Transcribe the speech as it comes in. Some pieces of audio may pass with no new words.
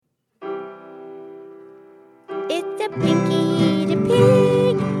It's the Pinky the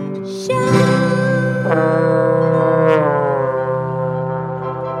Pig Show.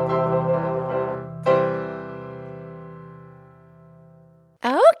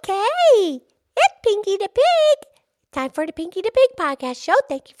 Okay, it's Pinky the Pig. Time for the Pinky the Pig podcast show.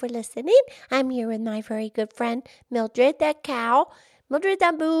 Thank you for listening. I'm here with my very good friend, Mildred the cow. Mildred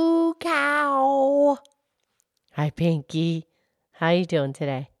the moo cow. Hi, Pinky. How you doing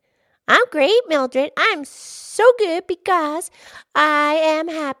today? I'm great, Mildred. I'm so good because I am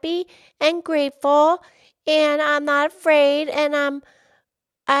happy and grateful, and I'm not afraid, and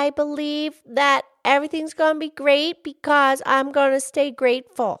I believe that everything's going to be great because I'm going to stay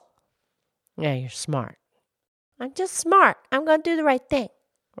grateful. Yeah, you're smart. I'm just smart. I'm going to do the right thing.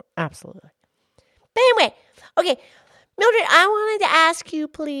 Absolutely. But anyway, okay, Mildred, I wanted to ask you,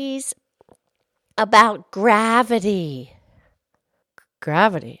 please, about gravity.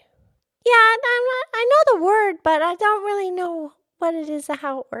 Gravity? Yeah, I know the word, but I don't really know what it is or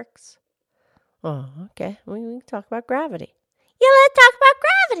how it works. Oh, okay. We can talk about gravity. Yeah, let's talk about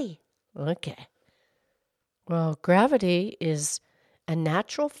gravity. Okay. Well, gravity is a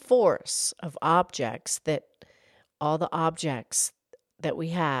natural force of objects all the objects that we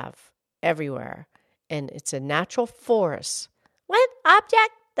have everywhere. And it's a natural force. What?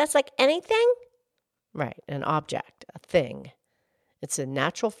 Object? That's like anything? Right, an object, a thing. It's a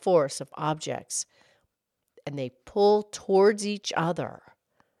natural force of objects, and they pull towards each other.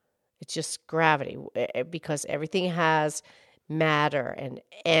 It's just gravity, because everything has matter and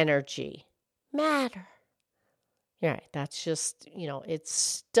energy. Matter. Right, that's just, it's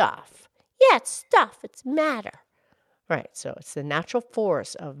stuff. Yeah, it's stuff. It's matter. Right, so it's the natural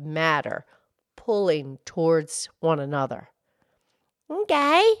force of matter pulling towards one another.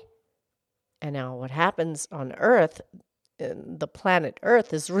 Okay. And now what happens on Earth, the planet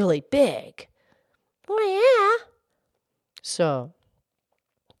Earth is really big. Oh, yeah. So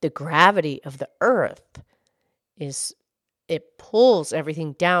the gravity of the Earth it pulls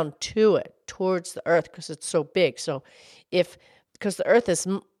everything down to it, towards the Earth, because it's so big. So because the Earth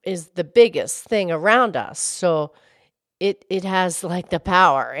is the biggest thing around us, so it has like the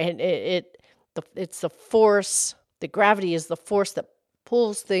power, and it's the force. The gravity is the force that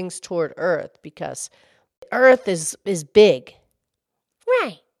pulls things toward Earth, because Earth is big.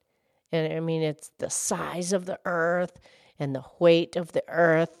 Right. And I mean, it's the size of the Earth and the weight of the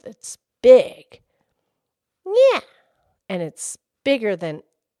Earth. It's big. Yeah. And it's bigger than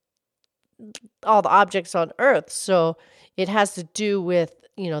all the objects on Earth. So it has to do with,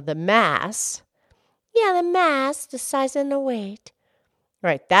 the mass. Yeah, the mass, the size and the weight.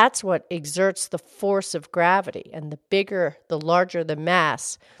 Right. That's what exerts the force of gravity. And the larger the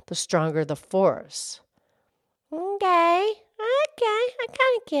mass, the stronger the force. Okay. I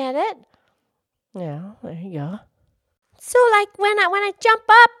kind of get it. Yeah, there you go. So, like, when I jump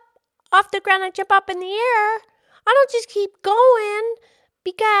up off the ground, I jump up in the air, I don't just keep going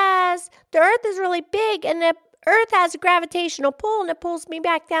because the Earth is really big and the Earth has a gravitational pull and it pulls me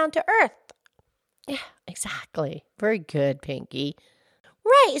back down to Earth. Yeah, exactly. Very good, Pinky.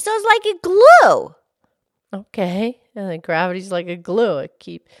 Right, so it's like a glue. Okay, and then gravity's like a glue.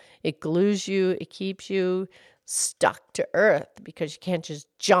 It glues you, it keeps you stuck to Earth, because you can't just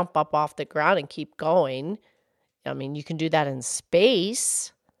jump up off the ground and keep going. I mean, you can do that in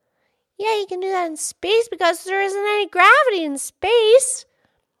space. Yeah, you can do that in space because there isn't any gravity in space.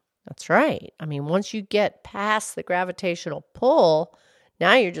 That's right. I mean, once you get past the gravitational pull,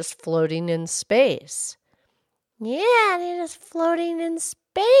 now you're just floating in space. Yeah, they're just floating in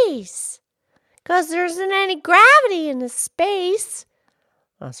space because there isn't any gravity in the space.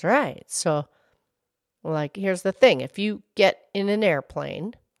 That's right. So, like, here's the thing. If you get in an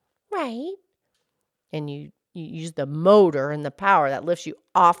airplane, right, and you use the motor and the power that lifts you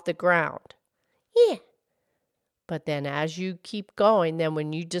off the ground. Yeah. But then as you keep going, then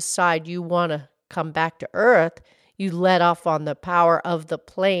when you decide you want to come back to Earth, you let off on the power of the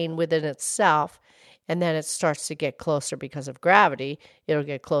plane within itself, and then it starts to get closer because of gravity. It'll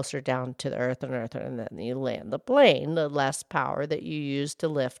get closer down to the Earth, and then you land the plane, the less power that you use to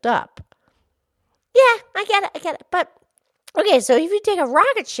lift up. Yeah, I get it. But, okay, so if you take a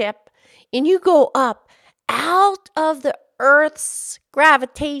rocket ship and you go up out of the Earth's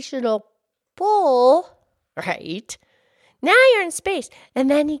gravitational pull, right? Now you're in space,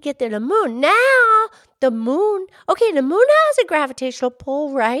 and then you get to the moon. Now the moon has a gravitational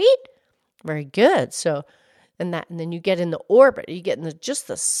pull, right? Very good. So, and then you get in the orbit. You get in just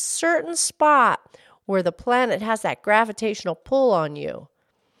the certain spot where the planet has that gravitational pull on you.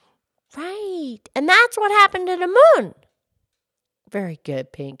 Right. And that's what happened to the moon. Very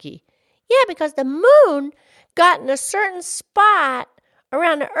good, Pinky. Yeah, because the moon got in a certain spot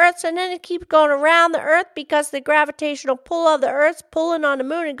around the Earth, and then it keeps going around the Earth because the gravitational pull of the Earth's pulling on the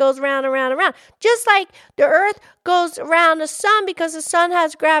moon and goes round and round and round. Just like the Earth goes around the sun because the sun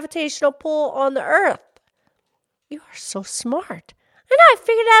has gravitational pull on the Earth. You are so smart. And I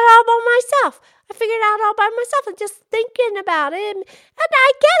figured that out all by myself. I'm just thinking about it. And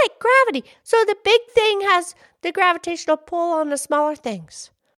I get it, gravity. So the big thing has the gravitational pull on the smaller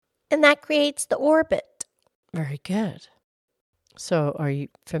things. And that creates the orbit. Very good. So are you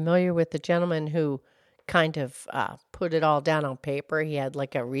familiar with the gentleman who kind of put it all down on paper? He had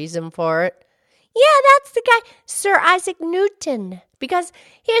like a reason for it. Yeah, that's the guy, Sir Isaac Newton. Because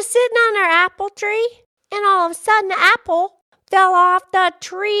he was sitting on an apple tree, and all of a sudden the apple fell off the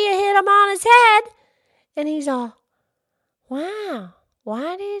tree and hit him on his head. And he's all, wow,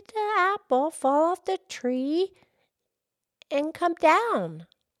 why did the apple fall off the tree and come down?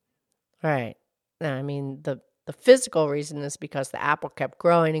 Right. I mean, the physical reason is because the apple kept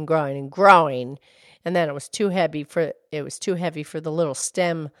growing and growing and growing, and then it was too heavy for the little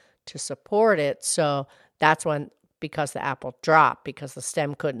stem to support it. So that's because the apple dropped, because the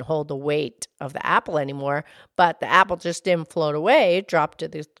stem couldn't hold the weight of the apple anymore. But the apple just didn't float away; it dropped to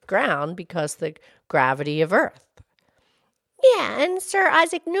the ground because the gravity of Earth. Yeah, and Sir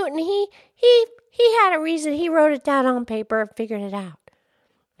Isaac Newton, he had a reason. He wrote it down on paper and figured it out.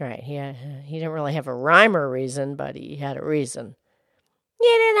 Right. He didn't really have a rhyme or reason, but he had a reason. He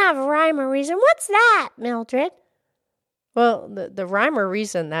didn't have a rhyme or reason. What's that, Mildred? Well, the rhyme or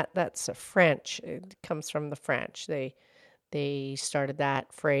reason, that's a French. It comes from the French. They started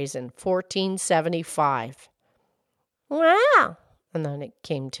that phrase in 1475. Wow. And then it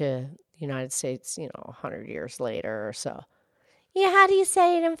came to the United States, 100 years later or so. Yeah, how do you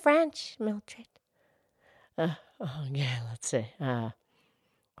say it in French, Mildred? Yeah, let's see.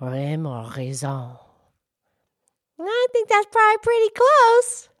 Rhyme or raison. I think that's probably pretty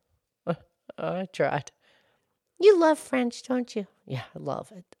close. I tried. You love French, don't you? Yeah, I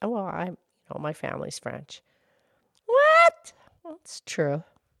love it. Well, my family's French. What? That's true.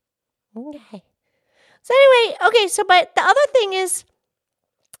 Okay. So anyway, but the other thing is,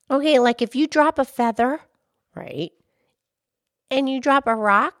 like if you drop a feather, right, and you drop a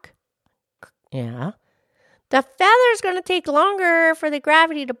rock, yeah, the feather's going to take longer for the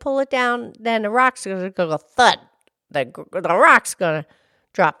gravity to pull it down than the rock's going to go thud. The rock's going to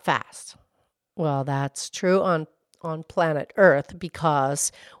drop fast. Well, that's true on planet Earth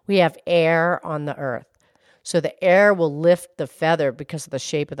because we have air on the Earth. So the air will lift the feather because of the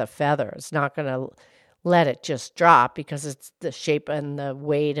shape of the feather. It's not going to let it just drop because it's the shape and the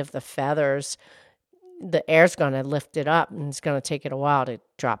weight of the feathers. The air's going to lift it up, and it's going to take it a while to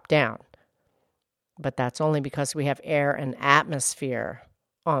drop down. But that's only because we have air and atmosphere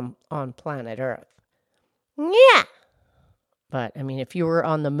on planet Earth. Yeah. But, if you were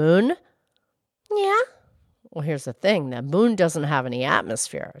on the moon... Yeah. Well, here's the thing. The moon doesn't have any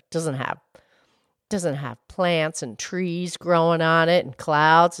atmosphere. It doesn't have plants and trees growing on it and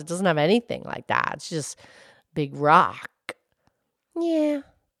clouds. It doesn't have anything like that. It's just big rock. Yeah.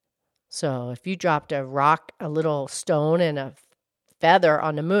 So if you dropped a rock, a little stone, and a feather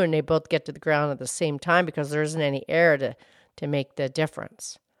on the moon, they both get to the ground at the same time because there isn't any air to make the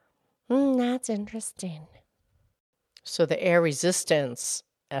difference. That's interesting. So the air resistance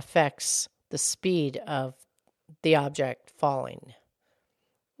affects the speed of the object falling.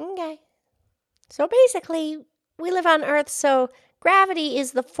 Okay. So basically, we live on Earth, so gravity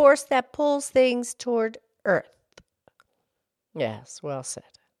is the force that pulls things toward Earth. Yes, well said.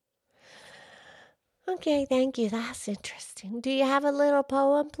 Okay, thank you. That's interesting. Do you have a little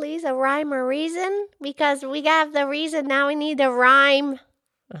poem, please? A rhyme or reason? Because we got the reason, now we need the rhyme.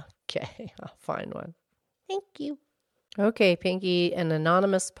 Okay, I'll find one. Thank you. Okay, Pinky, an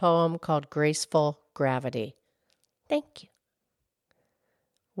anonymous poem called Graceful Gravity. Thank you.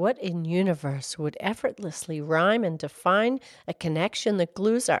 What in universe would effortlessly rhyme and define a connection that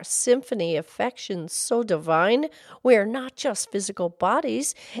glues our symphony affections so divine? We are not just physical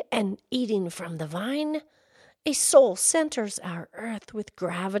bodies and eating from the vine. A soul centers our earth with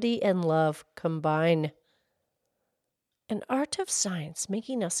gravity and love combine. An art of science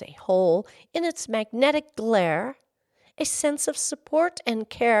making us a whole in its magnetic glare. A sense of support and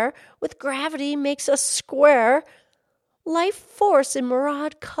care with gravity makes us square. Life force in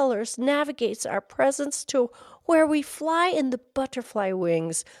myriad colors navigates our presence to where we fly in the butterfly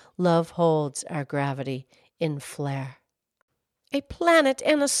wings. Love holds our gravity in flare. A planet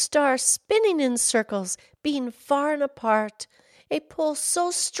and a star spinning in circles, being far and apart. A pull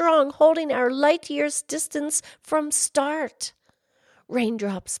so strong holding our light years distance from start.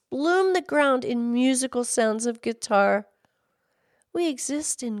 Raindrops bloom the ground in musical sounds of guitar. We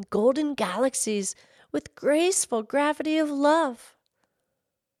exist in golden galaxies with graceful gravity of love.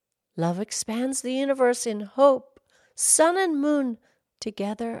 Love expands the universe in hope. Sun and moon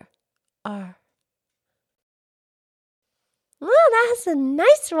together are. Oh, that's a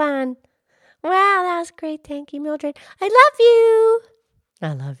nice one. Wow, that was great. Thank you, Mildred. I love you.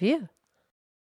 I love you.